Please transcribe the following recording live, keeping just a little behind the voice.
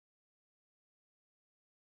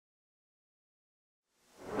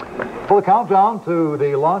Well, the countdown to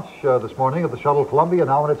the launch this morning of the Shuttle Columbia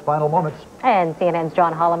now in its final moments. And CNN's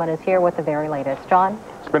John Holloman is here with the very latest. John?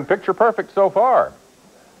 It's been picture perfect so far.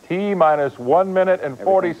 T-minus 1 minute and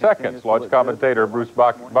 40 seconds, launch commentator Bruce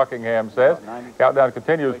Buckingham says. Countdown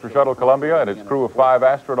continues for Shuttle Columbia and its crew of 5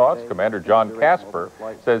 astronauts. Commander John Casper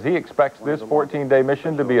says he expects this 14-day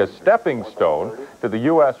mission to be a stepping stone to the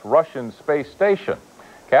U.S.-Russian space station.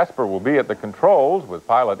 Casper will be at the controls with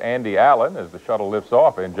pilot Andy Allen as the shuttle lifts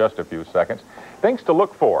off in just a few seconds. Things to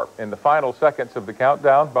look for in the final seconds of the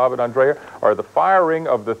countdown, Bob and Andrea, are the firing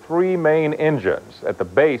of the 3 main engines at the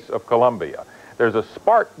base of Columbia. There's a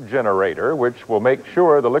spark generator which will make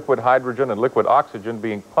sure the liquid hydrogen and liquid oxygen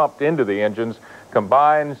being pumped into the engines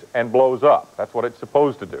combines and blows up. That's what it's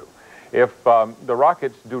supposed to do. If the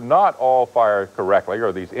rockets do not all fire correctly,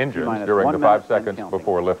 or these engines, during the 5 seconds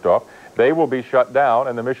before liftoff, they will be shut down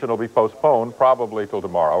and the mission will be postponed probably till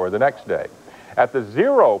tomorrow or the next day. At the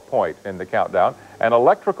 0 point in the countdown, an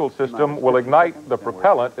electrical system will ignite the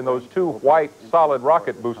propellant in those 2 white solid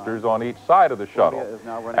rocket boosters on each side of the shuttle.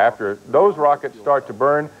 After those rockets start to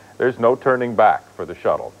burn, there's no turning back for the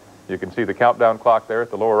shuttle. You can see the countdown clock there at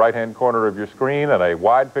the lower right-hand corner of your screen and a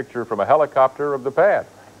wide picture from a helicopter of the pad.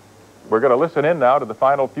 We're going to listen in now to the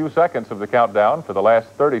final few seconds of the countdown for the last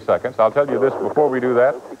 30 seconds. I'll tell you this before we do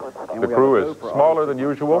that. The crew is smaller than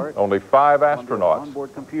usual, only 5 astronauts.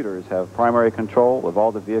 Onboard computers have primary control of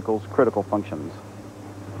all the vehicle's critical functions.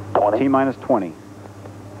 T-minus 20.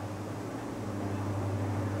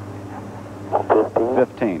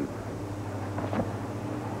 15.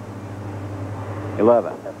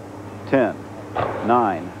 11. 10.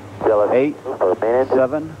 9. 8.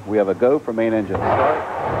 7. We have a go for main engine.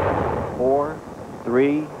 Start. 4,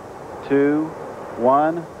 3, 2,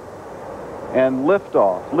 1. And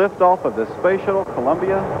liftoff. Liftoff of the Space Shuttle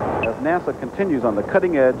Columbia as NASA continues on the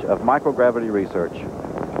cutting edge of microgravity research.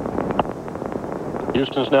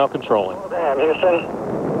 Houston's now controlling. Down, Houston.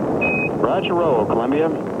 Roger, roll, Columbia.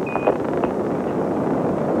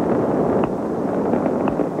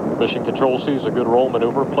 Mission Control sees a good roll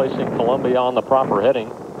maneuver, placing Columbia on the proper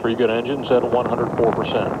heading. 3 good engines at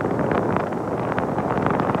 104%.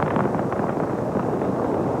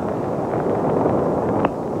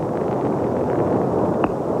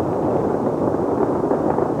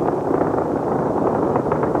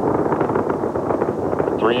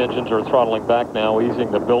 Engines are throttling back now, easing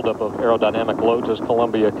the buildup of aerodynamic loads as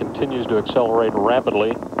Columbia continues to accelerate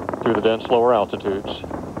rapidly through the dense lower altitudes.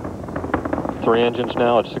 3 engines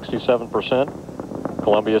now at 67%.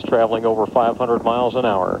 Columbia is traveling over 500 miles an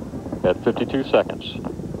hour at 52 seconds.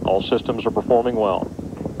 All systems are performing well.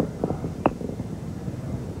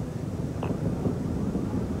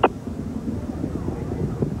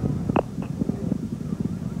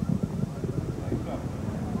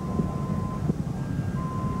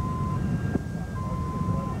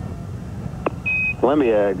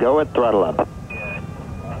 Columbia, go at throttle up.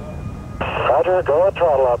 Roger, go at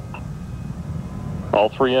throttle up. All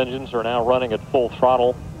 3 engines are now running at full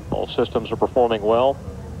throttle. All systems are performing well.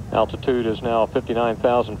 Altitude is now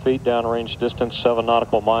 59,000 feet, downrange distance 7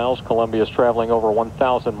 nautical miles. Columbia is traveling over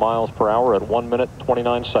 1,000 miles per hour at 1 minute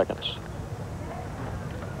 29 seconds.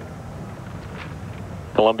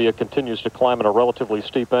 Columbia continues to climb at a relatively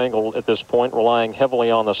steep angle at this point, relying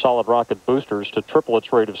heavily on the solid rocket boosters to triple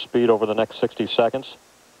its rate of speed over the next 60 seconds.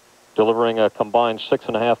 Delivering a combined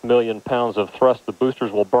 6.5 million pounds of thrust, the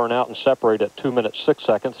boosters will burn out and separate at 2 minutes 6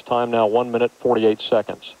 seconds. Time now 1 minute 48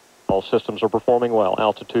 seconds. All systems are performing well.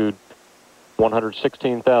 Altitude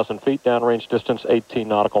 116,000 feet, downrange distance 18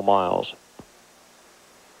 nautical miles.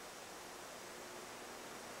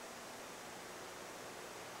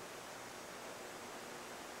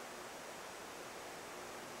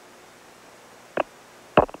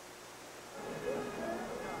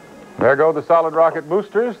 There go the solid rocket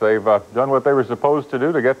boosters. They've done what they were supposed to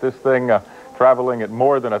do to get this thing traveling at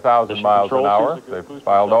more than 1,000 miles an hour. They've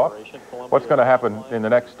filed off. What's going to happen in the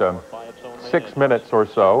next 6 minutes or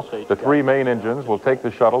so? The 3 main engines will take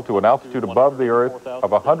the shuttle to an altitude above the Earth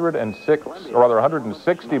of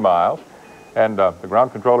 160 miles. And the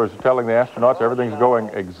ground controllers are telling the astronauts everything's going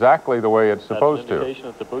exactly the way it's supposed to.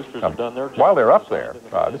 While they're up there,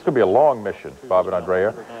 this could be a long mission, Bob and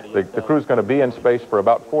Andrea. The crew's going to be in space for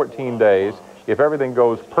about 14 days. If everything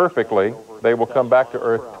goes perfectly, they will come back to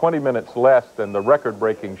Earth 20 minutes less than the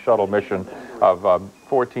record-breaking shuttle mission of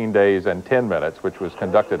 14 days and 10 minutes, which was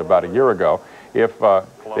conducted about a year ago. If the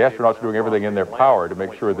astronauts are doing everything in their power to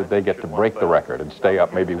make sure that they get to break the record and stay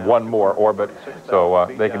up maybe 1 more orbit so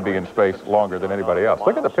they can be in space longer than anybody else.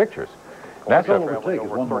 Look at the pictures. NASA would take is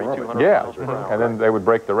one more orbit. Yeah, and then they would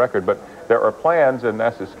break the record. But there are plans in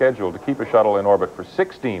NASA's schedule to keep a shuttle in orbit for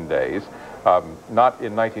 16 days, not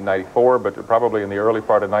in 1994, but probably in the early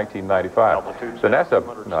part of 1995. The NASA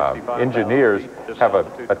engineers have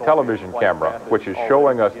a television camera which is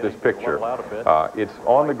showing us this picture. It's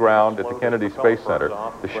on the ground at the Kennedy Space Center.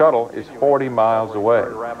 The shuttle is 40 miles away.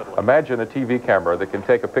 Imagine a TV camera that can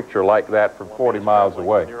take a picture like that from 40 miles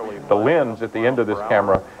away. The lens at the end of this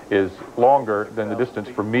camera is longer than the distance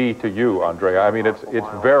from me to you, Andrea. I mean, it's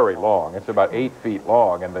very long. It's about 8 feet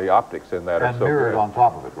long, and the optics in that are so good. And mirrored on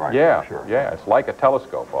top of it, right? Yeah, Sure. yeah. It's like a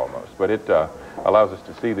telescope almost, but it allows us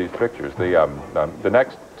to see these pictures. The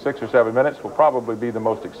next 6 or 7 minutes will probably be the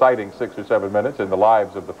most exciting 6 or 7 minutes in the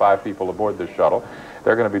lives of the 5 people aboard this shuttle.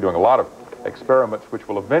 They're going to be doing a lot of experiments which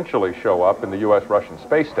will eventually show up in the U.S.-Russian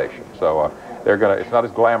space station. So it's not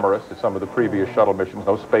as glamorous as some of the previous shuttle missions.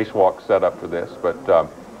 No spacewalk set up for this, but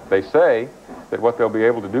they say that what they'll be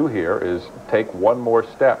able to do here is take one more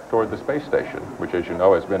step toward the space station, which, as you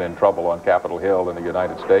know, has been in trouble on Capitol Hill in the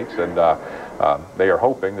United States, and they are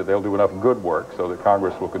hoping that they'll do enough good work so that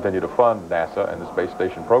Congress will continue to fund NASA and the space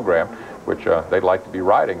station program, which they'd like to be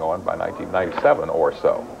riding on by 1997 or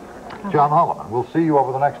so. John Holloman, we'll see you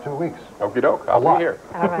over the next 2 weeks. Okie doke, I'll be here.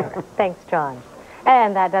 All right. Thanks, John.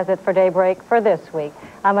 And that does it for Daybreak for this week.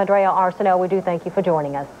 I'm Andrea Arsenault. We do thank you for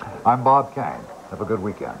joining us. I'm Bob Kane. Have a good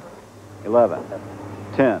weekend. 11,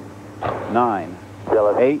 10, 9,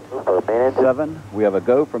 8, 7. We have a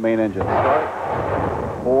go for main engine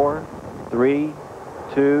start. 4, 3,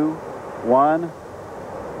 2, 1.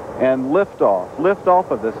 And liftoff.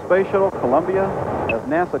 Liftoff of the Space Shuttle Columbia as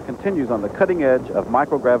NASA continues on the cutting edge of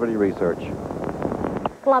microgravity research.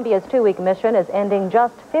 Columbia's 2-week mission is ending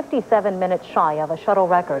just 57 minutes shy of a shuttle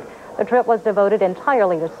record. The trip was devoted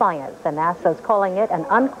entirely to science, and NASA's calling it an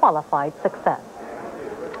unqualified success.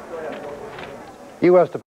 U.S.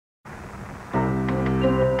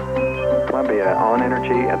 Columbia on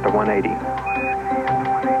energy at the 180.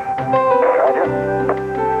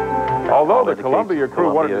 Although the Columbia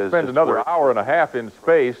crew wanted to spend another hour and a half in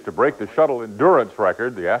space to break the shuttle endurance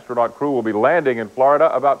record, the astronaut crew will be landing in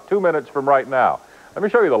Florida about 2 minutes from right now. Let me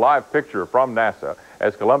show you the live picture from NASA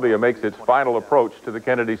as Columbia makes its final approach to the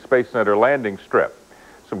Kennedy Space Center landing strip.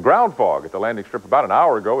 Some ground fog at the landing strip about an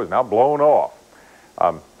hour ago is now blown off.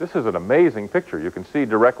 This is an amazing picture. You can see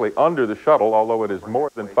directly under the shuttle, although it is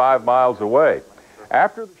more than 5 miles away.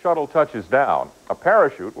 After the shuttle touches down, a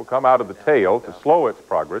parachute will come out of the tail to slow its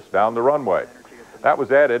progress down the runway. That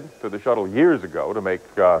was added to the shuttle years ago to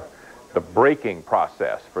make the braking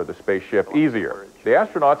process for the spaceship easier. The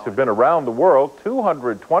astronauts have been around the world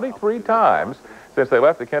 223 times since they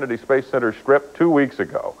left the Kennedy Space Center strip 2 weeks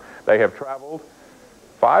ago. They have traveled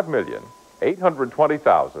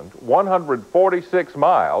 5,820,146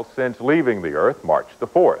 miles since leaving the Earth March the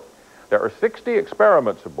 4th. There are 60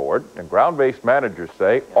 experiments aboard, and ground-based managers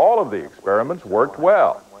say all of the experiments worked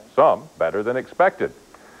well, some better than expected.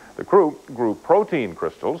 The crew grew protein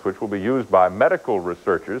crystals, which will be used by medical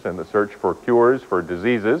researchers in the search for cures for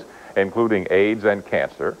diseases, including AIDS and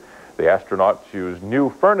cancer. The astronauts used new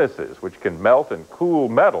furnaces, which can melt and cool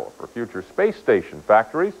metal for future space station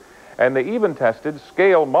factories, and they even tested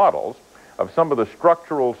scale models of some of the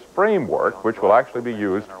structural framework, which will actually be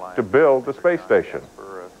used to build the space station.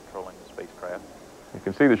 You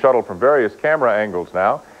can see the shuttle from various camera angles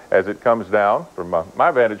now as it comes down. From my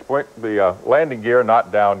vantage point, the landing gear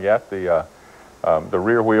not down yet, the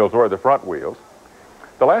rear wheels or the front wheels.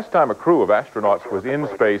 The last time a crew of astronauts was in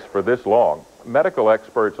space for this long, medical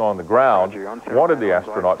experts on the ground wanted the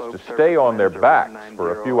astronauts to stay on their backs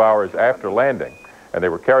for a few hours after landing, and they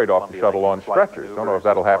were carried off the shuttle on stretchers. Don't know if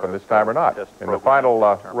that'll happen this time or not. In the final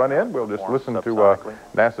run-in, we'll just listen to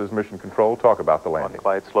NASA's Mission Control talk about the landing.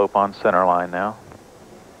 Glide slope on center line now.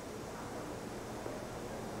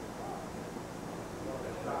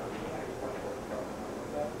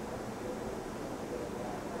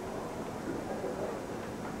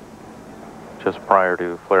 Just prior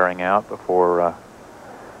to flaring out before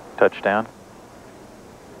touchdown.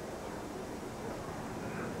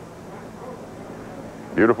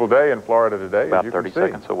 Beautiful day in Florida today. About 30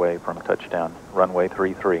 seconds away from touchdown. Runway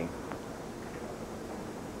 33.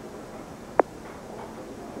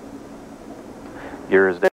 Gear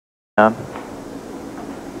is down.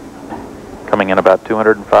 Coming in about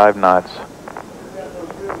 205 knots.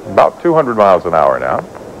 About 200 miles an hour now.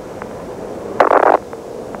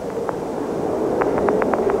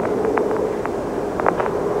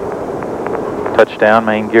 Touchdown,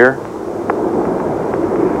 main gear.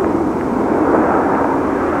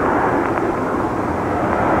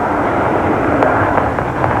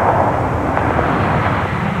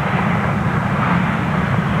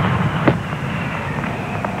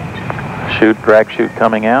 chute, drag chute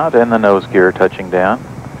coming out, and the nose gear touching down.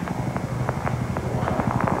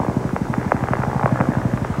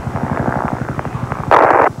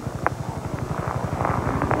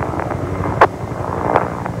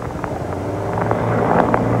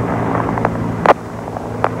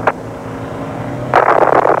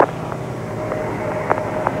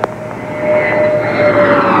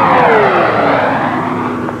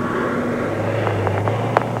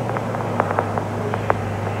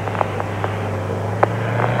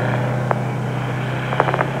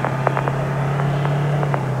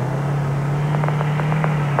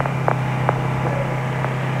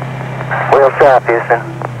 Wheel stop, Houston.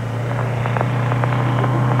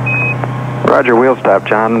 Roger, wheel stop,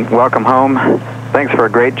 John. Welcome home. Thanks for a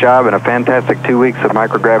great job and a fantastic 2 weeks of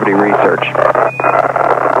microgravity research.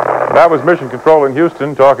 That was Mission Control in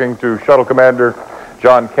Houston talking to Shuttle Commander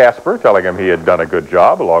John Casper, telling him he had done a good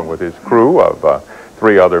job along with his crew of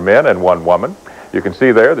 3 other men and 1 woman. You can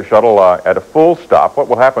see there the shuttle at a full stop. What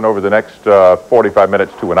will happen over the next 45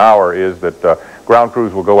 minutes to an hour is that ground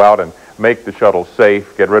crews will go out and make the shuttle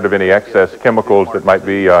safe, get rid of any excess chemicals that might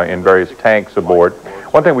be in various tanks aboard.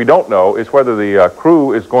 One thing we don't know is whether the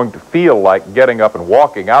crew is going to feel like getting up and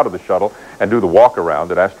walking out of the shuttle and do the walk around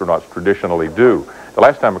that astronauts traditionally do. The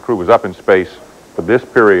last time a crew was up in space for this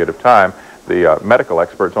period of time, the medical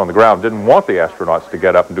experts on the ground didn't want the astronauts to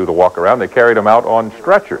get up and do the walk around. They carried them out on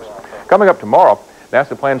stretchers. Coming up tomorrow,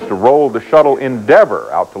 NASA plans to roll the shuttle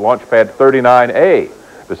Endeavour out to Launch Pad 39A.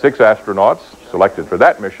 The 6 astronauts selected for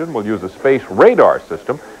that mission will use a space radar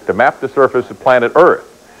system to map the surface of planet Earth.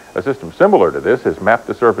 A system similar to this has mapped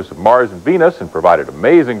the surface of Mars and Venus and provided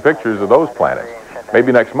amazing pictures of those planets.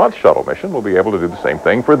 Maybe next month's shuttle mission will be able to do the same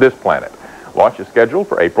thing for this planet. Launch is scheduled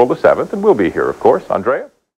for April the 7th, and we'll be here, of course. Andrea?